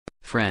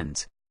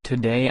Friends,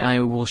 today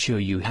I will show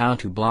you how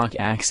to block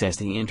access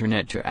the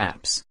internet to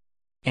apps.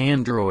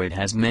 Android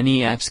has many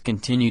apps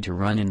continue to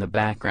run in the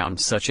background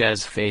such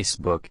as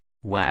Facebook,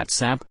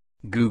 WhatsApp,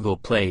 Google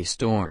Play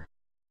Store.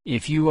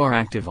 If you are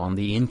active on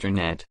the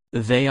internet,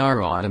 they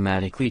are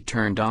automatically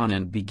turned on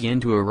and begin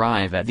to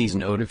arrive at these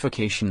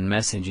notification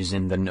messages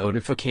in the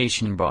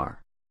notification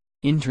bar.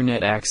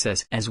 Internet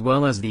access as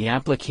well as the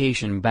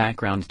application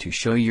background to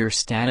show your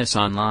status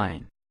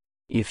online.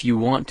 If you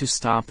want to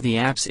stop the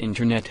app's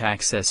internet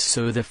access,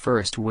 so the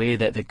first way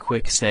that the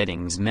quick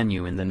settings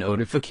menu in the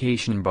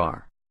notification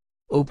bar.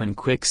 Open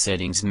quick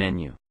settings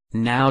menu,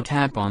 now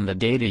tap on the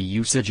data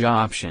usage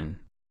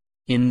option.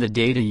 In the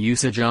data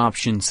usage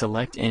option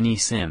select any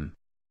SIM.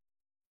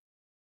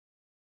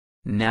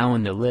 Now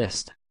in the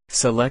list,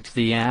 select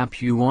the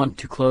app you want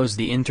to close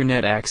the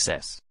internet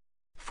access.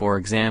 For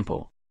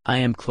example, I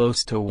am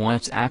close to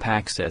WhatsApp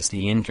access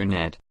the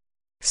internet.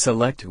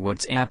 Select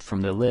WhatsApp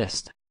from the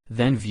list.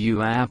 Then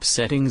view app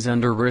settings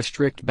under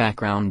restrict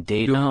background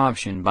data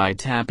option by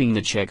tapping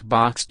the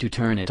checkbox to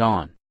turn it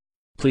on.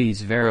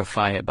 Please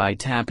verify it by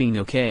tapping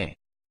OK.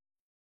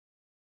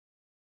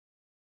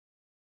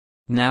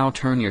 Now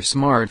turn your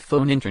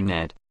smartphone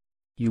internet.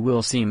 You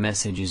will see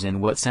messages in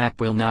WhatsApp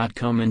will not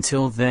come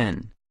until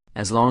then,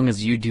 as long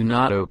as you do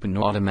not open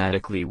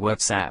automatically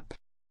WhatsApp.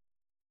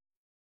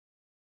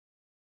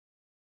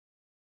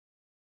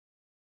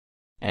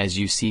 As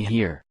you see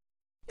here,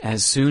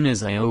 as soon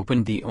as I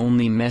opened the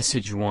only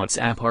message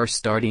WhatsApp are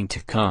starting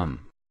to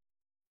come.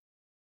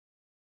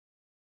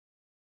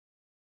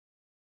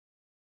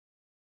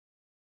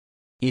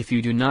 If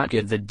you do not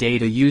get the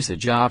data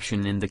usage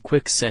option in the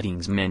quick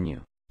settings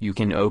menu, you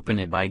can open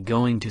it by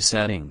going to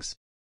settings.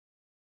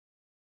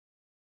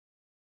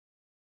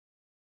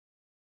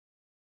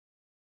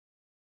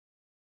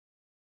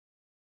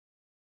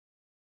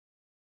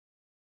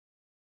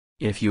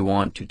 If you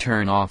want to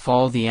turn off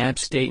all the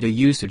app's data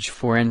usage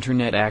for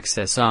internet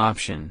access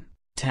option,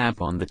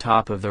 tap on the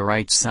top of the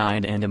right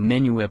side and a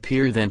menu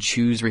appear, then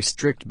choose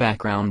restrict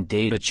background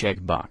data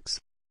checkbox.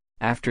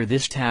 After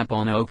this tap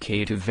on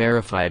OK to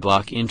verify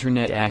block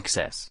internet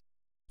access.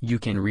 You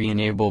can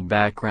re-enable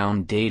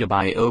background data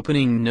by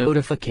opening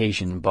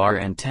notification bar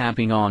and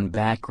tapping on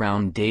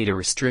background data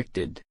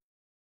restricted.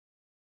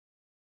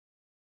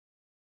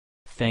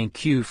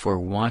 Thank you for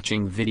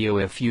watching video.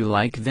 If you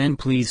like, then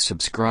please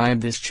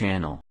subscribe this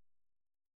channel.